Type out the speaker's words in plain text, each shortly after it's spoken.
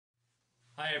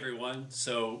Hi everyone.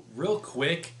 So real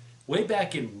quick, way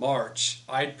back in March,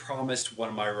 I'd promised one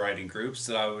of my writing groups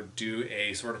that I would do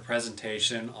a sort of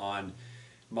presentation on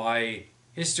my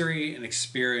history and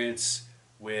experience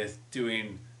with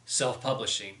doing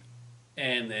self-publishing.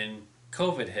 And then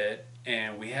COVID hit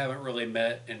and we haven't really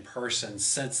met in person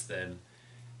since then.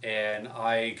 And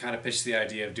I kind of pitched the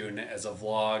idea of doing it as a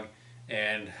vlog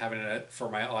and having it for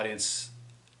my audience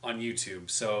on YouTube.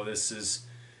 So this is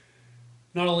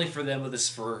not only for them, but this is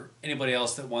for anybody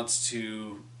else that wants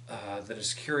to, that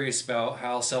is curious about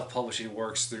how self-publishing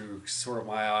works through sort of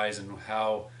my eyes and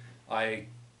how I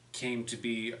came to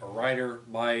be a writer.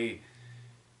 My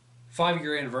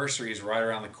 5-year anniversary is right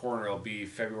around the corner. It'll be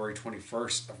February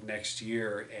 21st of next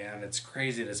year, and it's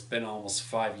crazy that it's been almost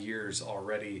 5 years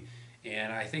already.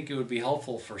 And I think it would be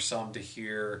helpful for some to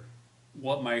hear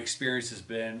what my experience has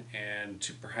been and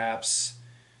to perhaps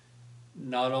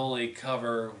not only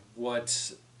cover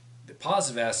what the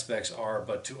positive aspects are,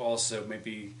 but to also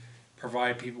maybe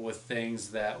provide people with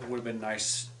things that would have been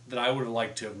nice that I would have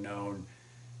liked to have known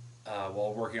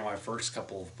while working on my first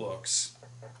couple of books.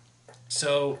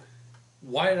 So,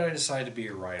 why did I decide to be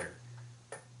a writer?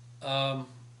 Um,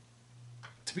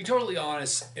 to be totally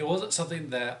honest, it wasn't something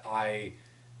that I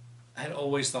had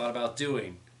always thought about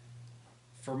doing.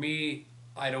 For me,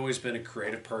 I'd always been a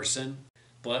creative person,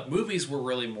 but movies were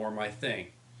really more my thing.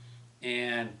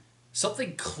 And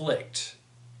something clicked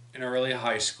in early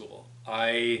high school.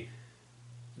 I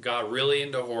got really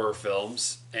into horror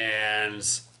films and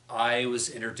I was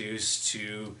introduced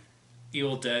to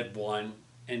Evil Dead 1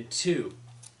 and 2.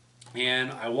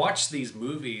 And I watched these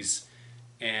movies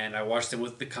and I watched them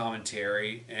with the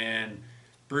commentary, and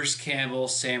Bruce Campbell,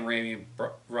 Sam Raimi,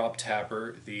 Rob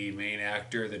Tapper, the main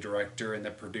actor, the director, and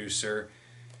the producer,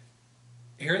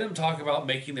 hear them talk about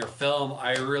making their film,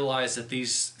 I realized that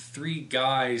these three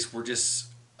guys were just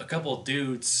a couple of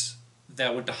dudes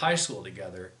that went to high school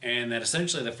together, and that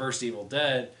essentially the first Evil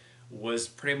Dead was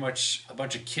pretty much a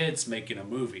bunch of kids making a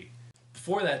movie.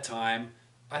 Before that time,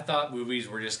 I thought movies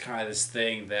were just kind of this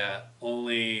thing that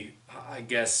only, I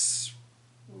guess,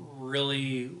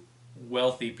 really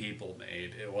wealthy people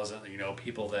made. It wasn't,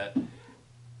 people that,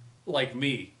 like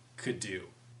me, could do.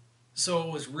 So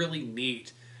it was really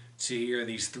neat to hear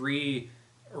these three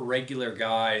regular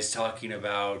guys talking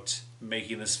about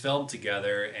making this film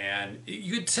together, and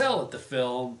you could tell that the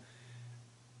film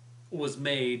was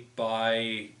made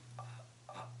by,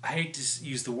 I hate to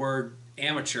use the word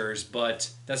amateurs, but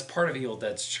that's part of Evil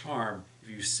Dead's charm. If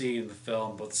you've seen the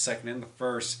film, both the second and the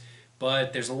first,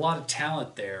 but there's a lot of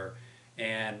talent there,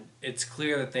 and it's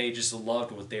clear that they just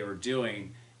loved what they were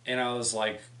doing. And I was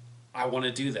like, I want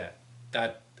to do that.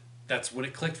 That's when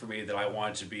it clicked for me that I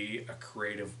wanted to be a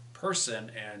creative person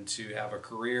and to have a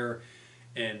career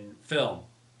in film.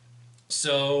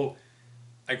 So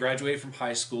I graduated from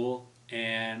high school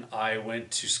and I went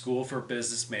to school for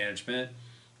business management,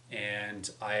 and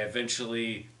I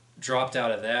eventually dropped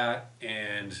out of that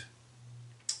and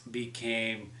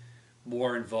became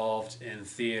more involved in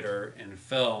theater and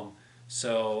film.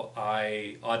 So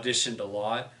I auditioned a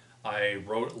lot. I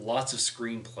wrote lots of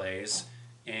screenplays,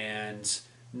 and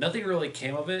nothing really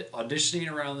came of it. Auditioning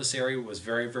around this area was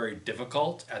very, very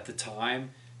difficult at the time,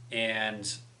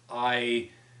 and I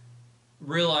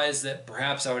realized that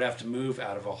perhaps I would have to move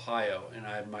out of Ohio.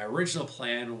 And my original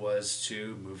plan was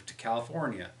to move to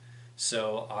California.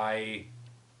 So I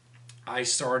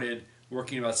started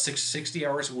working about 60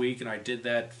 hours a week, and I did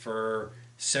that for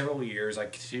several years. I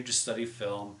continued to study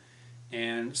film,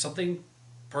 and something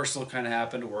personal kind of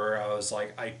happened where I was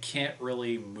like, I can't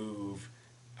really move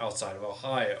outside of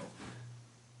Ohio.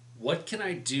 What can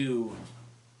I do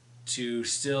to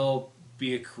still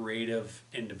be a creative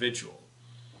individual?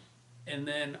 And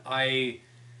then I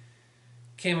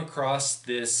came across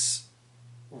this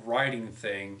writing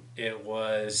thing. It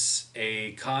was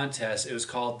a contest. It was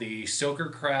called the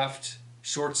Stokercraft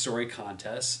Short Story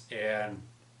Contest, and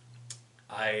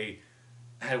I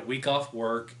had a week off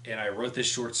work and I wrote this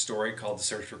short story called The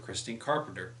Search for Christine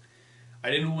Carpenter. I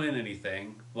didn't win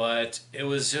anything, but it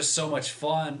was just so much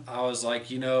fun. I was like,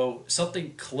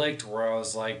 something clicked where I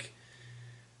was like,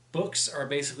 books are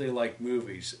basically like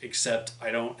movies, except I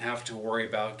don't have to worry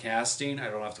about casting. I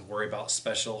don't have to worry about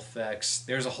special effects.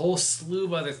 There's a whole slew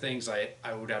of other things I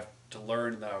would have to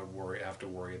learn that I would have to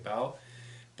worry about.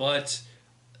 But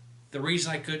the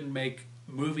reason I couldn't make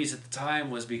movies at the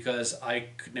time was because I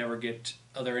could never get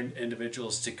other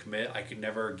individuals to commit. I could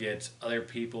never get other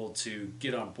people to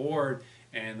get on board,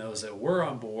 and those that were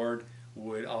on board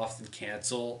would often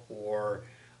cancel, or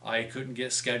I couldn't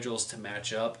get schedules to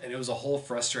match up, and it was a whole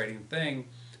frustrating thing.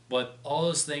 But all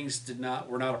those things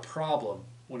were not a problem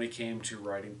when it came to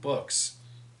writing books.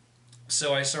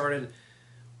 So I started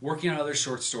working on other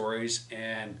short stories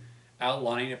and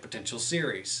outlining a potential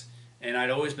series. And I'd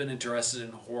always been interested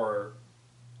in horror.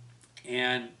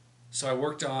 And so I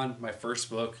worked on my first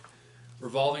book,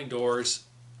 Revolving Doors,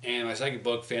 and my second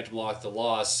book, Phantom Lock: The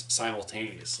Lost,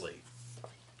 simultaneously.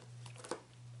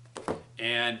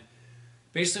 And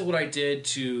basically what I did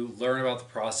to learn about the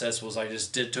process was I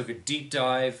just took a deep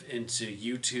dive into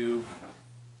YouTube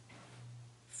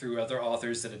through other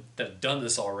authors that had done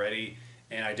this already,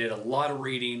 and I did a lot of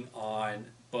reading on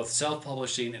both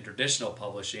self-publishing and traditional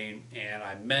publishing, and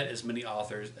I met as many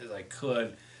authors as I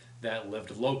could that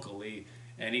lived locally,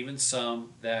 and even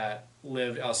some that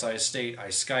lived outside of state I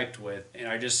Skyped with,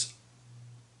 and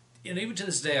even to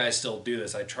this day I still do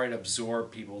this. I try to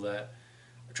absorb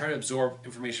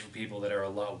information from people that are a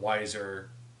lot wiser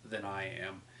than I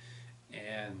am.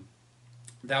 And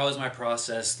that was my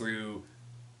process through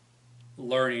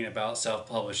learning about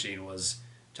self-publishing, was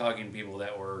talking to people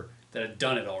that had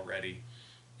done it already.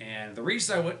 And the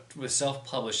reason I went with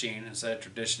self-publishing instead of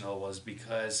traditional was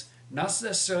because, not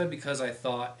necessarily because I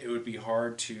thought it would be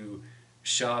hard to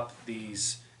shop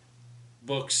these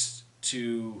books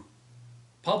to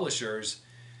publishers,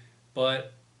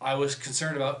 but I was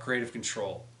concerned about creative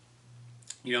control.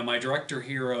 You know, my director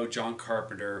hero, John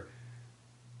Carpenter,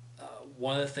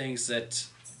 one of the things that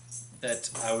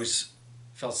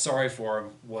felt sorry for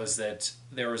him was that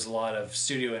there was a lot of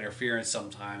studio interference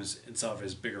sometimes in some of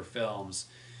his bigger films,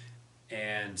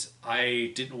 and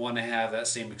I didn't want to have that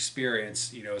same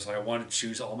experience. You know, so I wanted to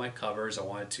choose all my covers. I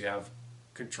wanted to have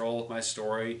control of my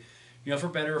story. You know, for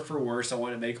better or for worse, I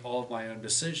wanted to make all of my own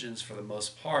decisions for the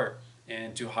most part,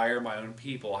 and to hire my own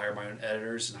people, hire my own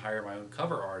editors, and hire my own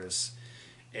cover artists.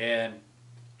 And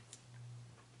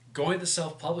going to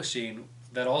self-publishing,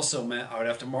 that also meant I would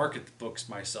have to market the books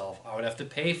myself. I would have to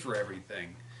pay for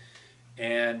everything.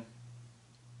 And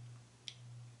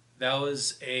that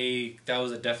was a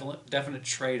definite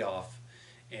trade-off,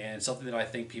 and something that I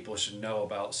think people should know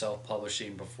about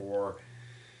self-publishing before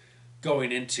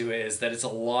going into it, is that it's a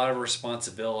lot of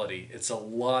responsibility. It's a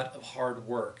lot of hard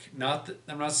work.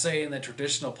 I'm not saying that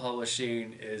traditional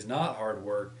publishing is not hard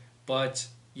work, but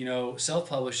you know,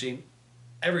 self-publishing,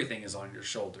 everything is on your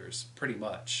shoulders, pretty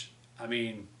much. I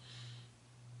mean,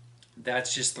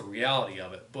 that's just the reality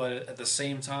of it. But at the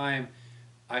same time,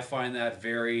 I find that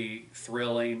very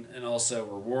thrilling and also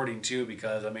rewarding too,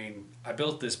 because I mean, I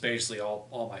built this basically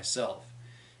all myself.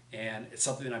 And it's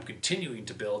something that I'm continuing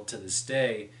to build to this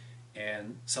day,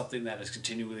 and something that is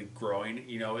continually growing.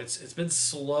 You know, it's been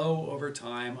slow over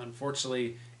time.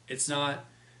 Unfortunately,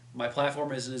 my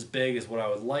platform isn't as big as what I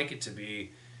would like it to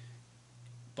be,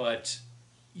 but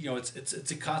you know,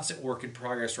 it's a constant work in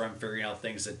progress where I'm figuring out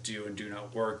things that do and do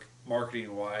not work,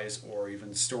 marketing wise, or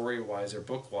even story wise or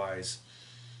book wise.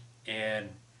 And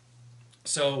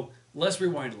so let's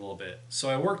rewind a little bit. So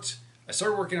I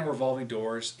started working on Revolving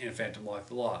Doors and Phantom Lock: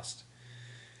 The Lost.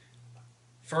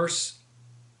 First,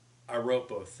 I wrote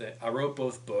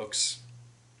both books,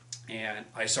 and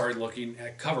I started looking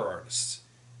at cover artists.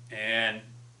 And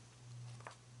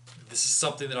this is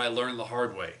something that I learned the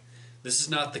hard way. This is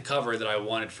not the cover that I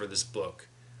wanted for this book.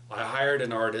 I hired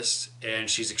an artist, and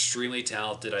she's extremely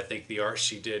talented. I think the art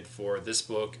she did for this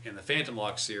book and the Phantom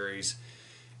Lock series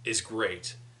is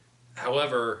great.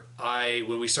 However,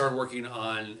 when we started working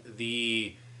on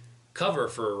the cover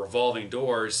for Revolving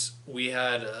Doors, we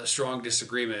had a strong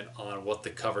disagreement on what the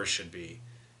cover should be,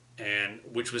 and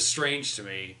which was strange to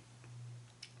me,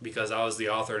 because I was the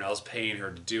author and I was paying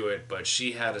her to do it, but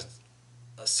she had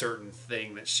a certain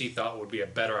thing that she thought would be a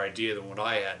better idea than what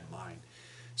I had in mind.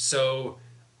 So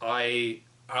I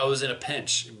was in a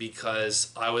pinch,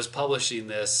 because I was publishing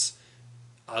this.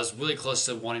 I was really close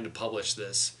to wanting to publish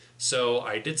this. So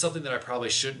I did something that I probably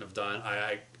shouldn't have done.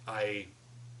 I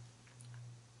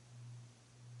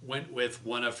went with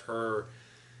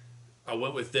I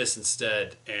went with this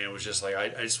instead, and it was just like, I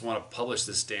just want to publish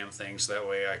this damn thing so that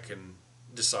way I can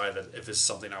decide that if it's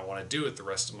something I want to do with the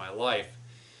rest of my life.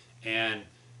 And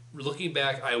looking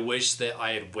back, I wish that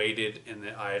I had waited and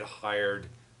that I had hired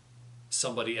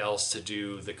somebody else to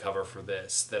do the cover for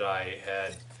this, that I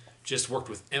had just worked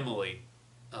with Emily,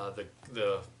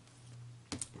 the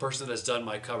person that has done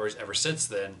my covers ever since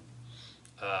then,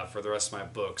 for the rest of my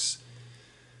books.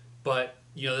 But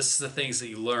you know, this is the things that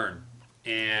you learn.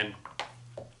 And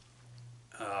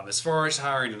as far as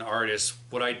hiring an artist,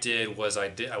 what I did was I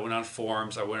went on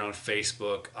forums, I went on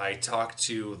Facebook, I talked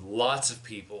to lots of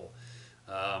people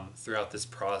throughout this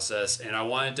process, and I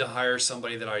wanted to hire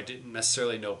somebody that I didn't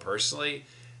necessarily know personally,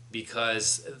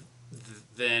 because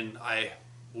then I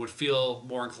would feel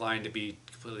more inclined to be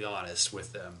completely honest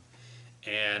with them.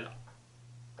 And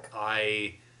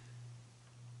I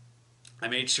I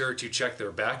made sure to check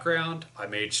their background. I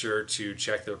made sure to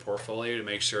check their portfolio to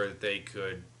make sure that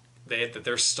that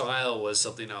their style was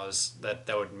something that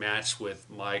would match with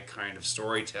my kind of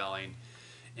storytelling.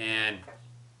 And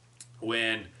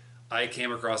when I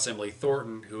came across Emily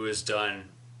Thornton, who has done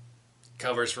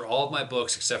covers for all of my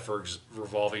books except for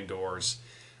Revolving Doors,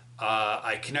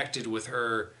 I connected with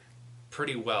her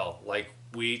pretty well. Like,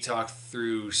 we talked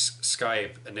through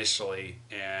Skype initially,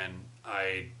 and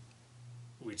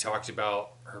we talked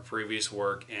about her previous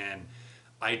work, and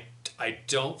I I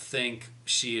don't think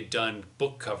she had done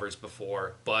book covers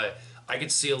before, but I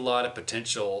could see a lot of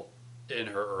potential in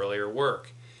her earlier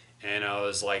work, and I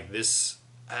was like, this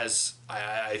has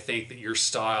I think that your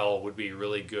style would be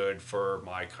really good for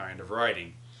my kind of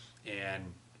writing,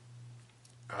 and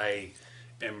I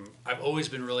I've always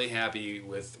been really happy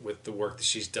with the work that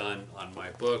she's done on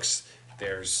my books.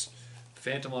 There's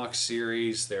Phantom Lock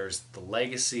series, there's the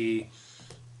Legacy,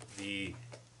 the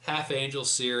Half Angel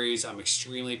series. I'm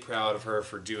extremely proud of her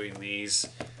for doing these.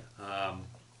 Um,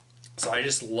 so I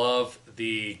just love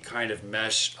the kind of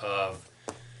mesh of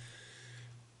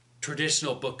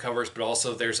traditional book covers, but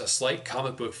also there's a slight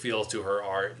comic book feel to her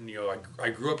art. And, I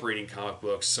grew up reading comic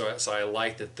books, so I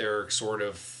like that they're sort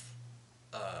of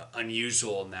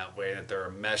unusual in that way, that they're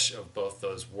a mesh of both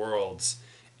those worlds.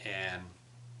 And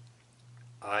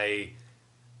I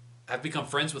have become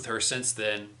friends with her since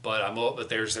then, but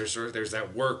there's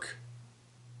that work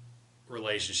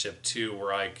relationship too,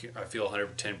 where I feel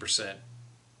 110%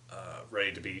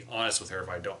 ready to be honest with her if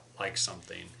I don't like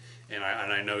something, and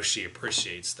I know she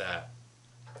appreciates that.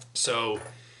 So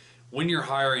when you're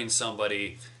hiring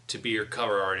somebody to be your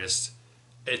cover artist,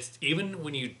 it's even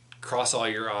when you cross all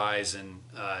your I's and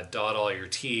dot all your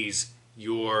T's,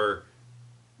 you're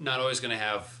not always going to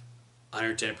have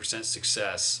 110%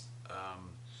 success.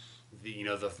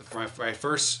 My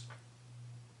first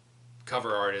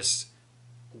cover artist,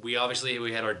 we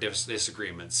had our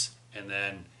disagreements, and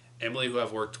then Emily, who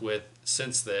I've worked with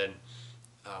since then,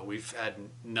 we've had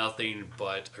nothing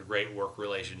but a great work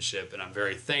relationship, and I'm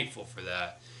very thankful for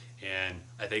that. And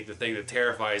I think the thing that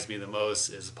terrifies me the most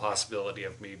is the possibility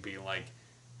of me being like,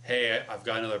 hey, I've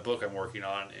got another book I'm working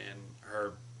on, and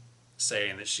her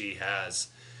saying that she has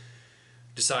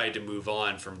decided to move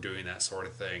on from doing that sort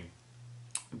of thing.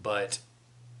 But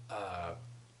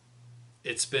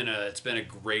it's been a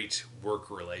great work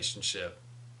relationship,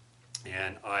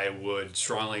 and I would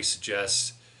strongly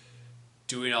suggest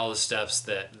doing all the steps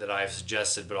that I've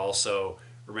suggested, but also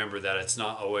remember that it's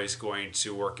not always going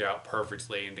to work out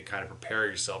perfectly, and to kind of prepare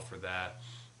yourself for that.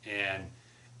 And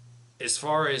as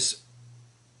far as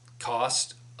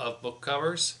cost of book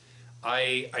covers,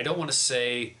 I don't want to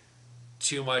say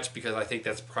too much because I think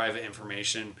that's private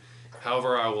information.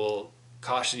 However, I will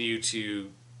caution you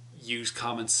to use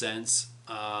common sense,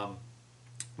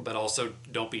 but also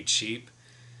don't be cheap.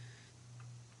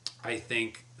 I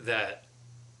think that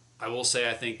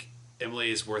I think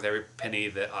Emily is worth every penny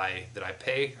that I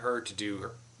pay her to do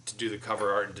the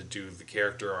cover art and to do the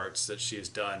character arts that she has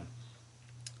done.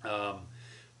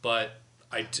 But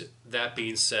that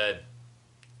being said,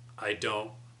 I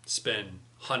don't spend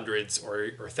hundreds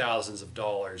or thousands of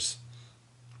dollars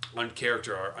on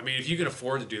character art. I mean, if you can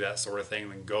afford to do that sort of thing,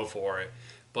 then go for it.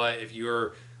 But if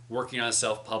you're working on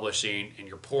self-publishing and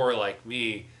you're poor like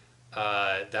me,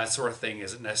 that sort of thing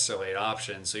isn't necessarily an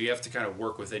option. So you have to kind of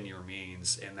work within your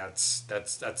means, and that's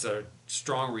a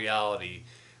strong reality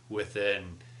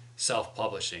within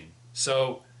self-publishing.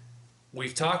 So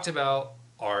we've talked about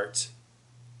art.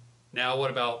 Now what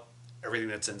about everything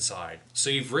that's inside? So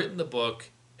you've written the book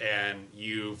and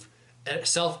you've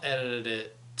self-edited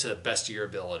it to the best of your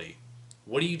ability.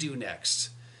 What do you do next?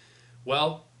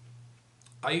 Well,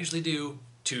 I usually do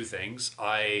two things.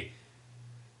 I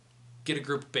get a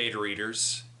group of beta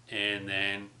readers, and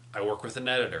then I work with an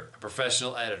editor, a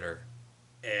professional editor.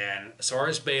 And as far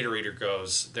as beta reader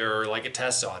goes, they're like a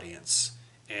test audience,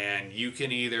 and you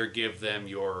can either give them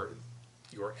your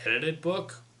edited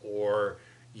book or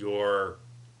your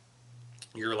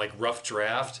like rough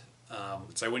draft.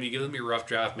 So when you give them your rough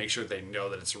draft, make sure they know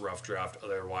that it's a rough draft.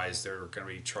 Otherwise, they're going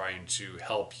to be trying to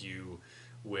help you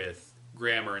with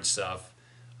grammar and stuff.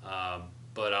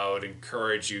 But I would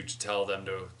encourage you to tell them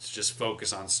to just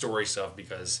focus on story stuff,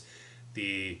 because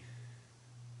the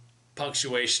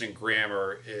punctuation and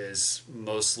grammar is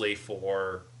mostly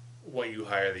for what you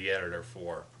hire the editor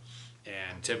for.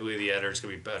 And typically the editor's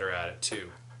going to be better at it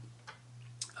too.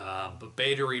 But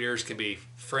beta readers can be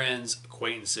friends,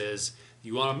 acquaintances.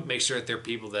 You want to make sure that they're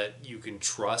people that you can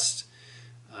trust.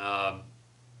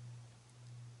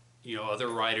 other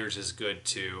writers is good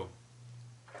too.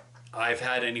 I've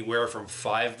had anywhere from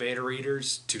 5 beta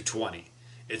readers to 20.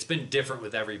 It's been different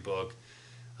with every book.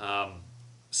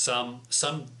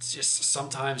 Some just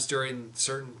sometimes during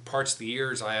certain parts of the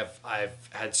years, I've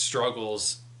had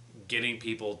struggles getting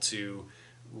people to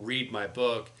read my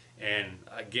book, and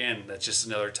again, that's just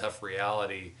another tough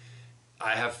reality.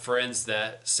 I have friends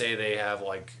that say they have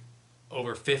like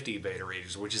over 50 beta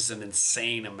readers, which is an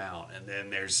insane amount. And then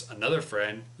there's another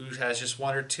friend who has just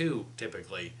one or two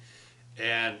typically.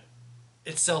 And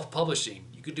it's self publishing.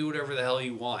 You can do whatever the hell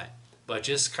you want, but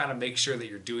just kind of make sure that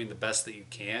you're doing the best that you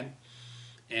can.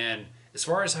 And as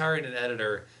far as hiring an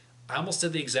editor, I almost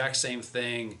did the exact same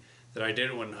thing that I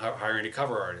did when hiring a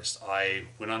cover artist. I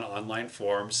went on online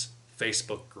forums,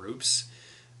 Facebook groups,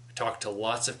 talked to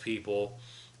lots of people,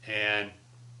 and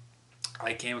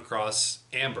I came across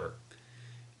Amber.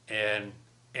 And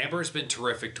Amber's been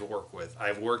terrific to work with.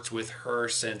 I've worked with her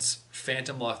since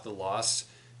Phantom Lock the Lost.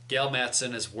 Gail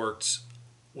Matson has worked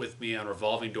with me on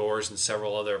Revolving Doors and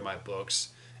several other of my books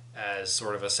as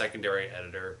sort of a secondary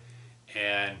editor.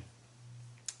 And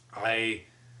I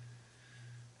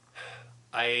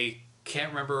I can't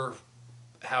remember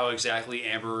how exactly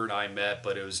Amber and I met,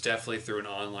 but it was definitely through an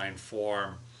online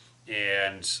forum.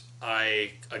 And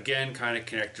I again kind of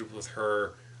connected with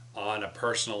her on a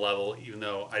personal level, even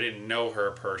though I didn't know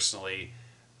her personally.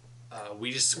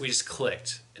 We just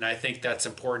clicked, and I think that's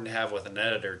important to have with an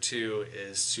editor too,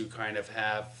 is to kind of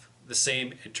have the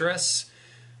same interests.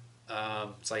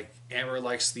 It's like Amber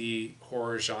likes the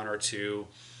horror genre too,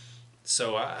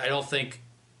 so I don't think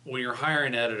when you're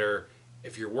hiring an editor,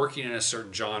 if you're working in a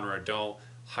certain genre, don't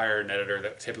hire an editor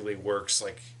that typically works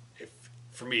like if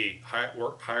for me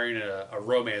hiring a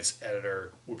romance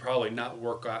editor would probably not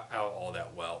work out all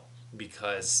that well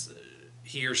because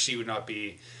he or she would not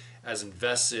be as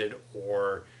invested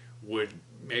or would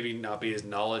maybe not be as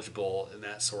knowledgeable in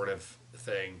that sort of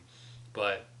thing.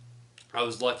 But I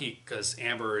was lucky because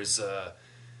Amber is a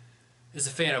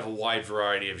fan of a wide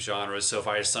variety of genres. So if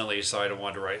I suddenly decided I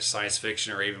wanted to write science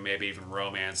fiction or maybe even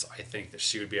romance, I think that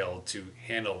she would be able to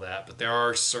handle that. But there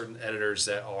are certain editors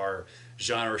that are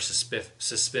genre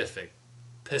specific,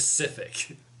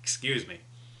 excuse me.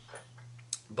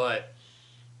 But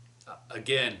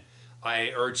again,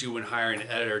 I urge you when hiring an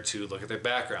editor to look at their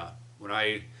background.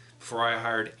 Before I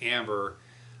hired Amber,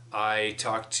 I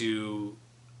talked to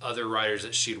other writers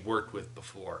that she'd worked with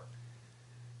before,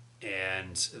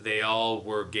 and they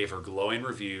all gave her glowing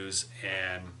reviews.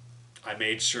 And I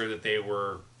made sure that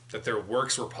their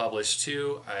works were published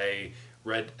too. I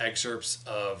read excerpts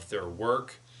of their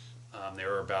work.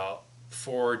 There were about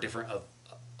 4 different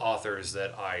authors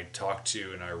that I talked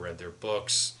to, and I read their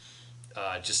books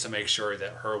just to make sure that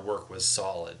her work was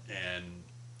solid. And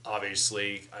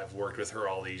obviously, I've worked with her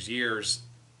all these years,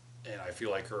 and I feel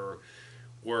like her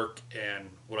work and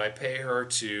what I pay her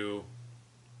to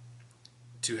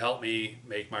help me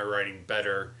make my writing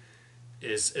better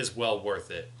is well worth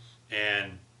it.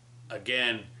 And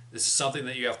again, this is something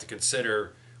that you have to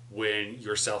consider when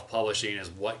you're self-publishing: is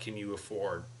what can you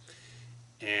afford.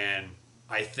 And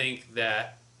I think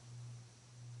that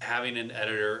having an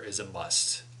editor is a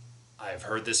must. I've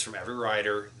heard this from every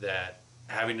writer that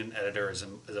having an editor is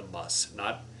a must.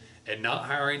 Not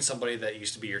hiring somebody that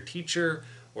used to be your teacher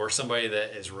or somebody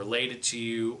that is related to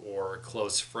you or a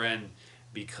close friend,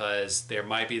 because there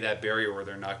might be that barrier where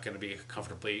they're not going to be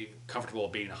comfortable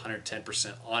being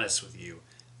 110% honest with you.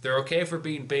 They're okay for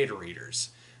being beta readers,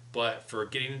 but for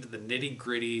getting into the nitty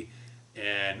gritty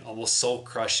and almost soul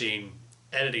crushing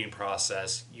editing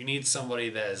process, you need somebody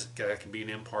that can be an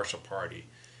impartial party.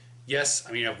 Yes,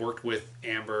 I mean, I've worked with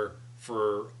Amber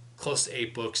for close to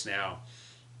 8 books now.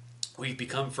 We've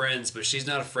become friends, but she's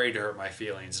not afraid to hurt my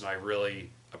feelings, and I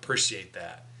really appreciate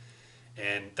that.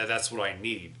 And that's what I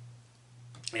need.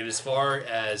 And as far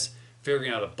as figuring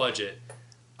out a budget,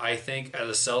 I think as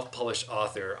a self-published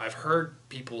author, I've heard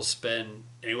people spend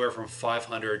anywhere from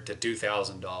 $500 to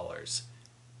 $2,000.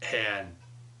 And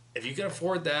if you can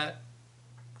afford that,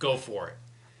 go for it.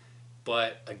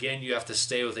 But again, you have to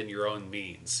stay within your own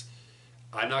means.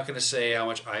 I'm not going to say how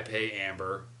much I pay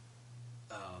Amber,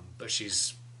 but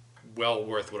she's well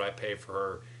worth what I pay for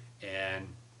her.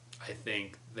 And I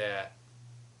think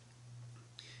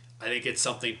it's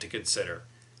something to consider.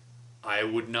 I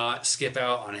would not skip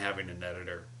out on having an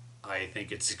editor. I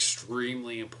think it's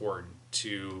extremely important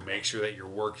to make sure that your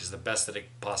work is the best that it can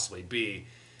possibly be.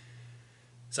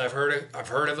 So I've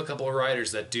heard of a couple of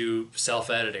writers that do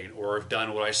self-editing, or have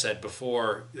done what I said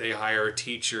before. They hire a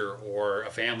teacher or a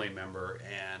family member,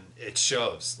 and it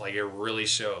shows. Like, it really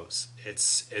shows.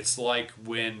 It's like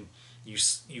when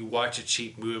you watch a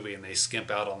cheap movie and they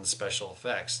skimp out on the special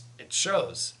effects. It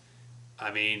shows.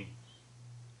 I mean,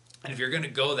 and if you're going to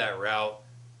go that route,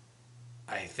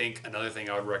 I think another thing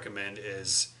I would recommend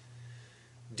is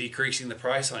decreasing the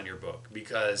price on your book,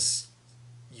 because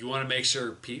you want to make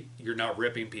sure you're not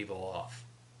ripping people off.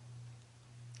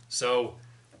 So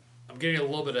I'm getting a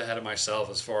little bit ahead of myself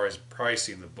as far as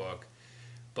pricing the book,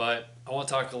 but I want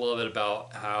to talk a little bit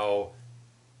about how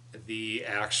the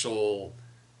actual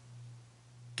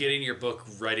getting your book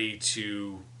ready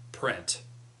to print.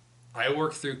 I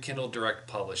work through Kindle Direct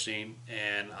Publishing,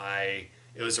 and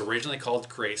it was originally called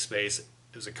CreateSpace.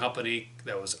 It was a company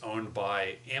that was owned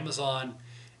by Amazon,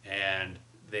 and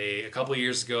a couple of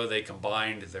years ago they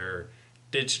combined their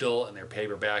digital and their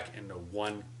paperback into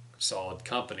one solid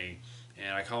company.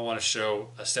 And I kind of want to show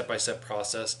a step-by-step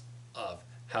process of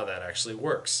how that actually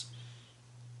works.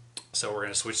 So we're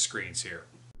going to switch screens here.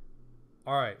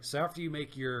 Alright, so after you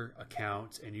make your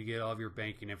account and you get all of your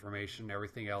banking information and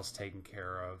everything else taken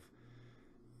care of,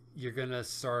 you're going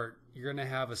to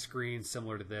have a screen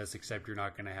similar to this, except you're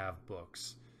not going to have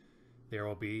books. There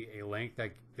will be a link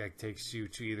that takes you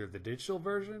to either the digital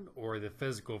version or the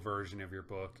physical version of your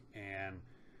book, and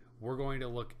we're going to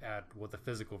look at what the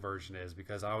physical version is,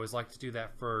 because I always like to do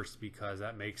that first, because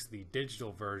that makes the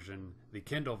digital version, the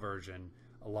Kindle version,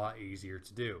 a lot easier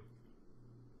to do.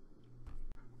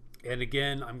 And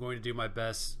again, I'm going to do my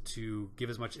best to give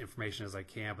as much information as I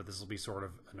can, but this will be sort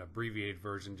of an abbreviated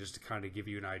version just to kind of give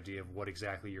you an idea of what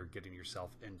exactly you're getting yourself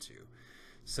into.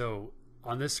 So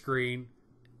on this screen,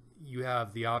 you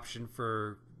have the option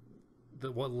for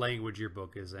what language your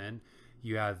book is in.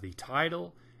 You have the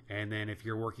title, and then if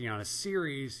you're working on a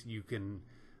series, you can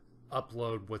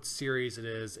upload what series it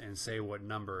is and say what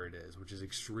number it is, which is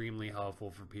extremely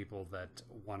helpful for people that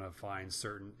want to find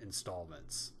certain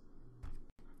installments.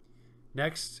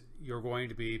 Next, you're going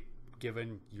to be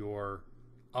given your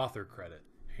author credit,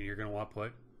 and you're going to want to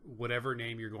put whatever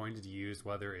name you're going to use,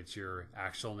 whether it's your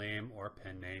actual name or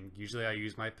pen name. Usually I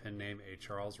use my pen name, A.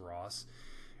 Charles Ross.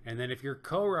 And then if you're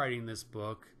co-writing this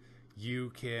book,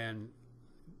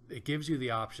 it gives you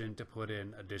the option to put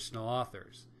in additional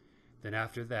authors. Then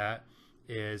after that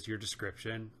is your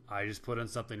description. I just put in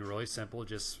something really simple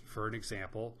just for an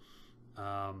example.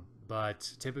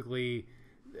 But typically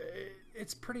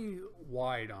it's pretty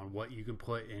wide on what you can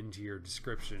put into your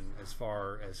description as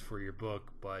far as for your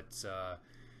book, but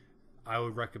I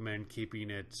would recommend keeping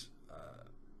it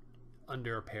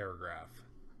under a paragraph.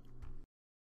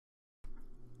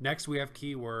 Next, we have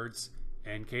keywords,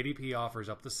 and KDP offers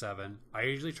up to 7. I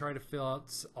usually try to fill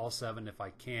out all 7 if I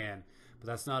can, but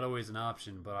that's not always an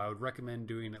option. But I would recommend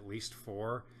doing at least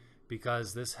 4,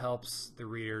 because this helps the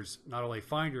readers not only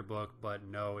find your book, but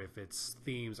know if its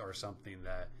themes are something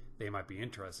that they might be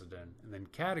interested in. And then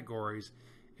categories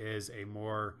is a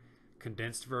more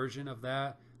condensed version of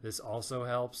that. This also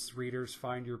helps readers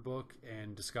find your book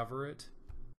and discover it.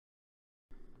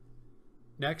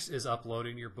 Next is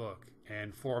uploading your book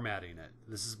and formatting it.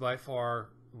 This is by far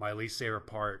my least favorite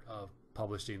part of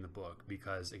publishing the book,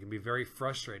 because it can be very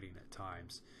frustrating at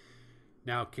times.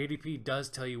 Now, KDP does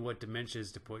tell you what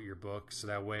dimensions to put your book, so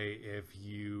that way if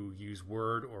you use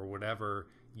Word or whatever,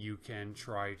 you can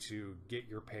try to get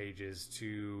your pages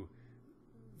to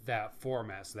that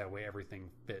format, so that way everything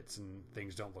fits and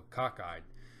things don't look cockeyed.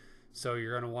 So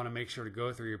you're going to want to make sure to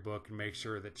go through your book and make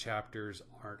sure that chapters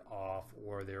aren't off,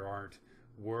 or there aren't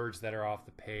words that are off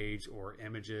the page, or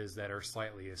images that are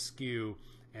slightly askew.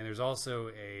 And there's also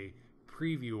a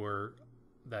previewer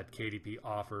that KDP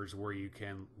offers where you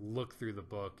can look through the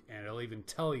book, and it'll even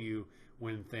tell you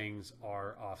when things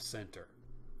are off center.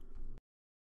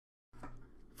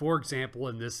 For example,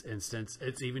 in this instance,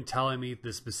 it's even telling me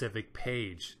the specific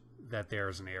page that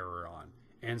there's an error on.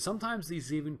 And sometimes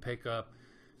these even pick up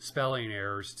spelling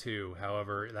errors too.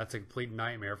 However, that's a complete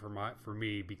nightmare for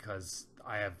me, because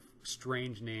I have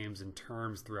strange names and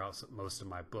terms throughout most of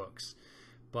my books.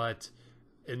 But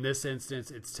in this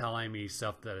instance, it's telling me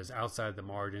stuff that is outside the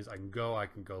margins. I can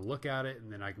go look at it,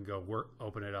 and then I can go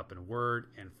open it up in Word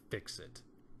and fix it.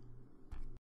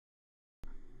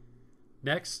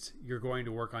 Next, you're going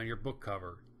to work on your book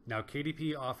cover. Now,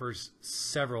 KDP offers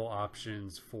several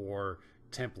options for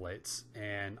templates,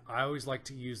 and I always like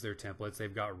to use their templates.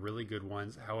 They've got really good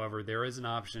ones. However, there is an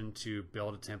option to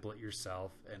build a template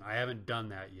yourself, and I haven't done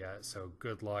that yet, so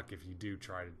good luck if you do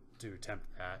try to attempt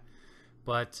that.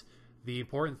 But the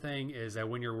important thing is that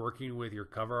when you're working with your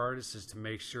cover artist, is to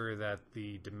make sure that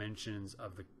the dimensions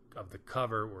of the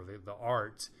cover or the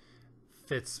art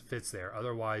fits there.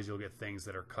 Otherwise, you'll get things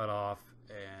that are cut off,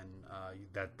 and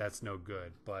that's no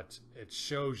good. But it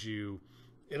shows you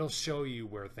it'll show you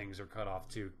where things are cut off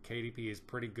too. KDP is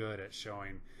pretty good at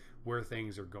showing where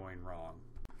things are going wrong.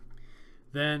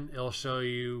 Then it'll show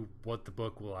you what the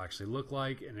book will actually look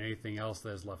like and anything else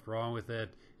that is left wrong with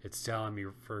it. It's telling me,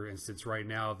 for instance, right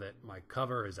now that my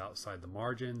cover is outside the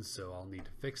margins, so I'll need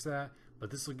to fix that. But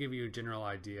this will give you a general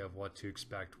idea of what to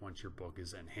expect once your book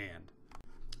is in hand.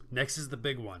 Next is the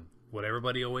big one, what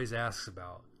everybody always asks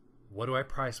about. What do I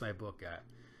price my book at?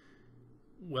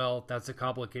 Well, that's a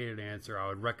complicated answer. I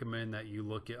would recommend that you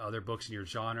look at other books in your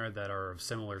genre that are of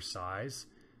similar size,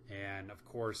 and of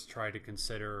course try to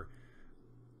consider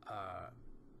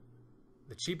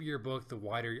the cheaper your book, the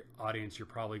wider audience you're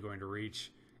probably going to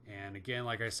reach. And again,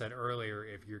 like I said earlier,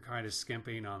 if you're kind of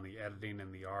skimping on the editing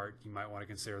and the art, you might want to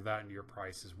consider that in your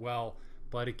price as well.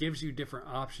 But it gives you different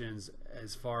options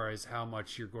as far as how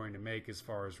much you're going to make as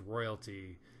far as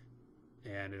royalty,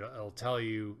 and it'll tell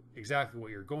you exactly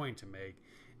what you're going to make,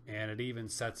 and it even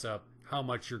sets up how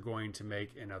much you're going to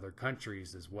make in other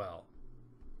countries as well.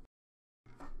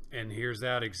 And here's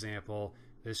that example.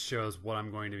 This shows what I'm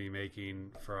going to be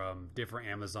making from different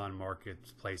Amazon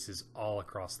marketplaces all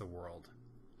across the world.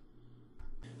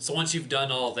 So once you've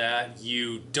done all that,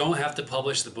 you don't have to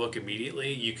publish the book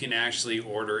immediately. You can actually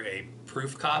order a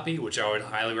proof copy, which I would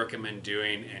highly recommend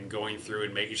doing, and going through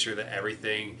and making sure that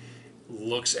everything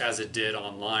looks as it did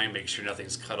online, make sure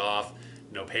nothing's cut off,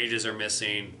 no pages are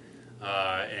missing,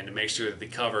 and to make sure that the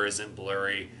cover isn't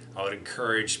blurry. I would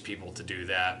encourage people to do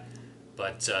that.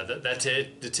 But that's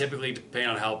it. Typically, depending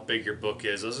on how big your book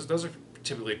is, those are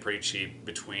typically pretty cheap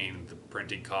between the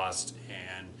printing cost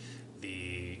and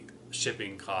the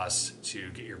shipping costs to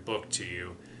get your book to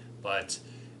you. But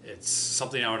it's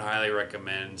something I would highly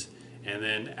recommend. And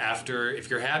then after, if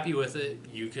you're happy with it,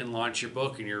 you can launch your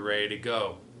book and you're ready to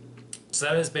go. So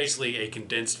that is basically a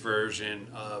condensed version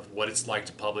of what it's like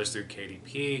to publish through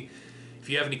KDP. If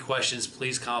you have any questions,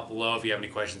 please comment below. If you have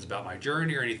any questions about my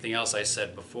journey or anything else I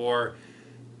said before,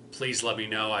 please let me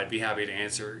know. I'd be happy to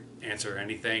answer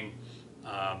anything.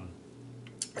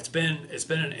 It's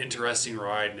been an interesting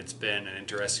ride, and it's been an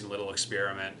interesting little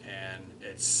experiment, and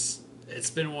it's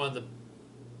been one of the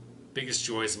biggest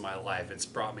joys in my life. It's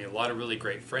brought me a lot of really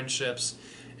great friendships,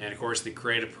 and of course the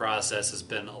creative process has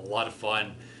been a lot of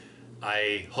fun.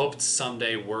 I hope to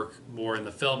someday work more in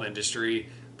the film industry,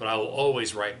 but I will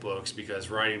always write books because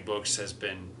writing books has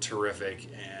been terrific,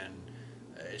 and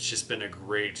it's just been a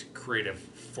great creative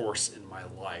force in my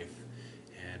life.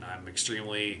 And I'm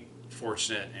extremely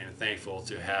fortunate and thankful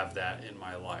to have that in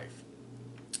my life.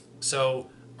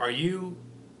 So, are you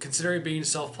considering being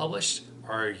self-published?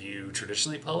 Are you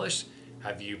traditionally published?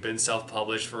 Have you been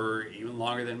self-published for even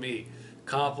longer than me?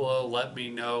 Comment below, let me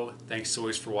know. Thanks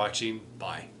always for watching.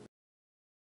 Bye.